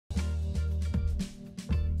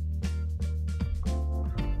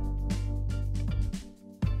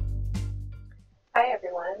Hi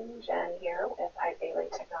everyone, Jen here with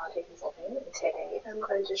iBailey Technology Consulting, and today I'm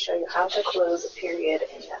going to show you how to close a period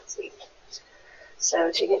in NetSuite.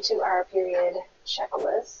 So to get to our period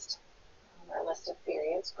checklist, our list of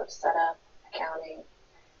periods, go to Setup, Accounting,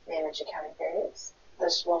 Manage Accounting Periods.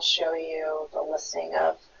 This will show you the listing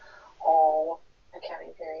of all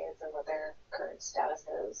accounting periods and what their current status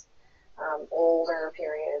is. Older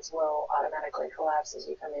periods will automatically collapse as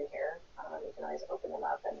you come in here. You can always open them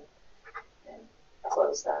up and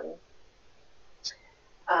close them.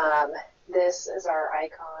 This is our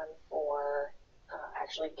icon for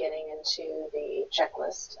actually getting into the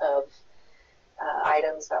checklist of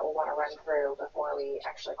items that we'll want to run through before we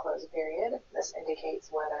actually close a period. This indicates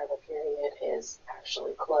whether the period is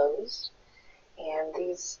actually closed, and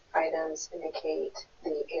these items indicate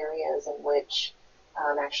the areas in which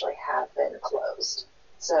actually have been closed.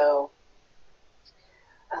 So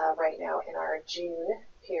right now in our June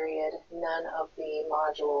period, none of the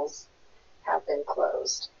modules have been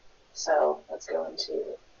closed. So let's go into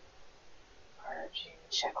our June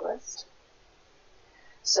checklist.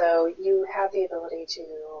 So you have the ability to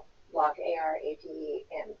lock AR, AP,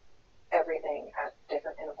 and everything at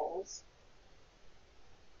different intervals.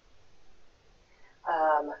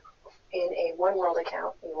 In a One World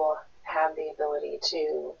account, you will have the ability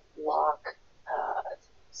to lock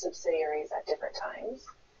subsidiaries at different times.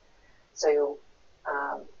 So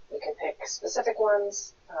you can pick specific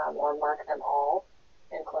ones or mark them all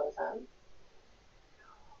and close them.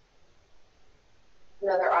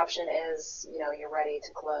 Another option is, you're ready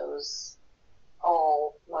to close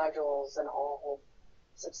all modules and all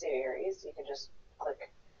subsidiaries. You can just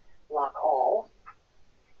click Lock All.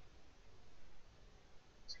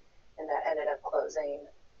 And that ended up closing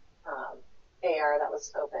AR that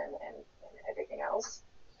was open and everything else.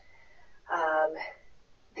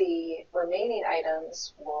 The remaining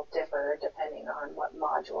items will differ depending on what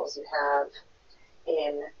modules you have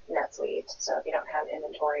in NetSuite. So if you don't have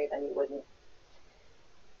inventory, then you wouldn't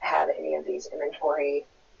have any of these inventory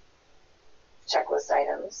checklist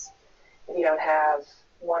items. If you don't have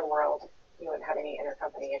One World, you wouldn't have any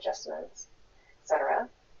intercompany adjustments, etc.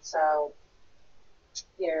 So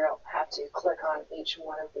you'll have to click on each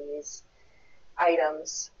one of these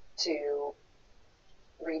items to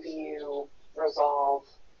review, resolve,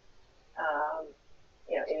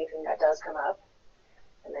 anything that does come up,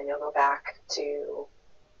 and then you'll go back to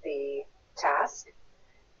the task,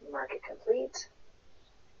 mark it complete.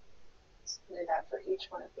 So do that for each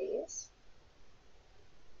one of these.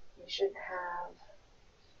 You should have,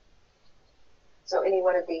 so any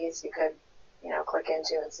one of these you could, click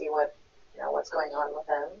into and see what, what's going on with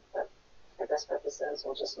them, but for this purposes,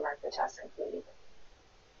 we'll just mark the task complete.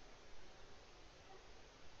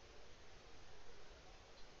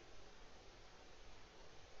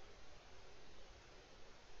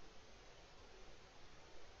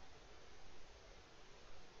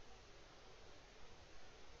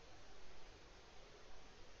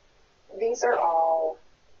 These are all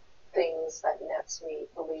things that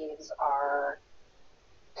NetSuite believes are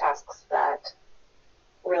tasks that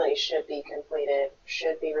really should be completed,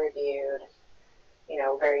 should be reviewed,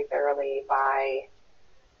 very thoroughly by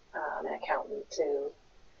an accountant to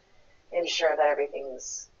ensure that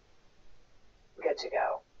everything's good to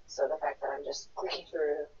go. So the fact that I'm just clicking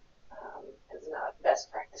through is not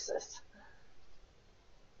best practices.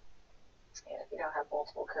 And if you don't have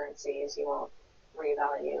multiple currencies, you won't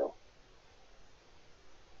revalue.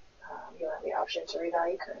 You'll have the option to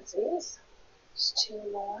revalue currencies. Just two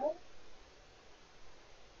more.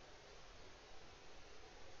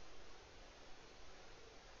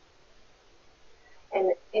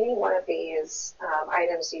 And any one of these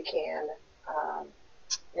items you can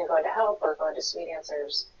go into Help or go into Suite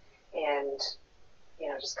Answers and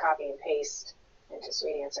just copy and paste into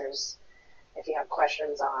Suite Answers if you have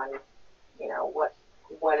questions on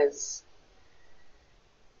what is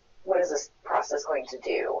this process going to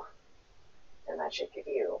do, and that should give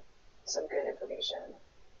you some good information.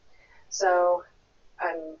 So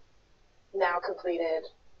I'm now completed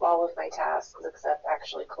all of my tasks except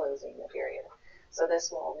actually closing the period. So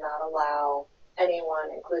this will not allow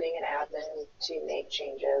anyone, including an admin, to make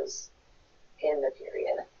changes in the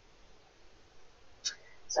period.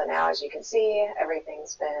 So now, as you can see,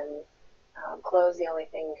 everything's been closed. The only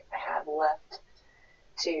thing I have left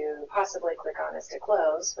to possibly click on is to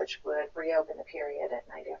close, which would reopen the period, and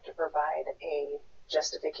I do have to provide a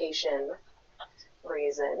justification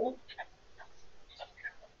reason.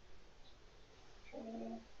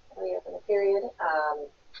 Okay. Reopen the period.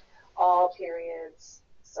 All periods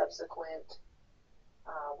subsequent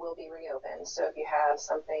will be reopened. So if you have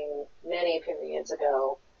something many periods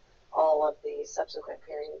ago all of the subsequent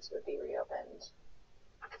periods would be reopened.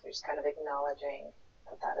 So just kind of acknowledging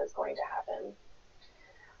that that is going to happen.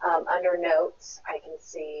 Under notes, I can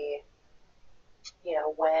see,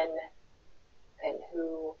 when and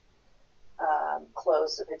who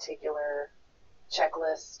closed a particular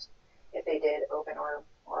checklist, if they did open or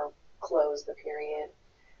close the period.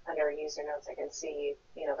 Under user notes, I can see,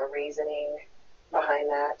 the reasoning behind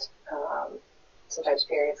that. Sometimes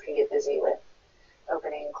periods can get busy with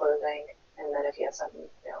opening and closing, and then if you have something,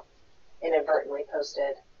 inadvertently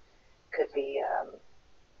posted, could be,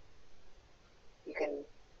 you can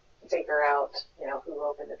figure out, who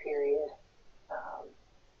opened the period,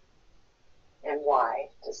 and why,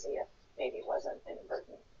 to see if maybe it wasn't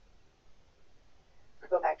inadvertent.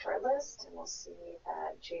 We'll go back to our list, and we'll see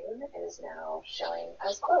that June is now showing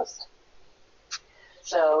as closed.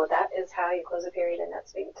 So that is how you close a period in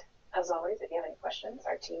NetSuite. As always, if you have any questions,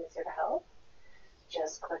 our team is here to help.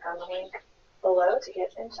 Just click on the link below to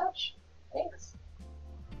get in touch. Thanks.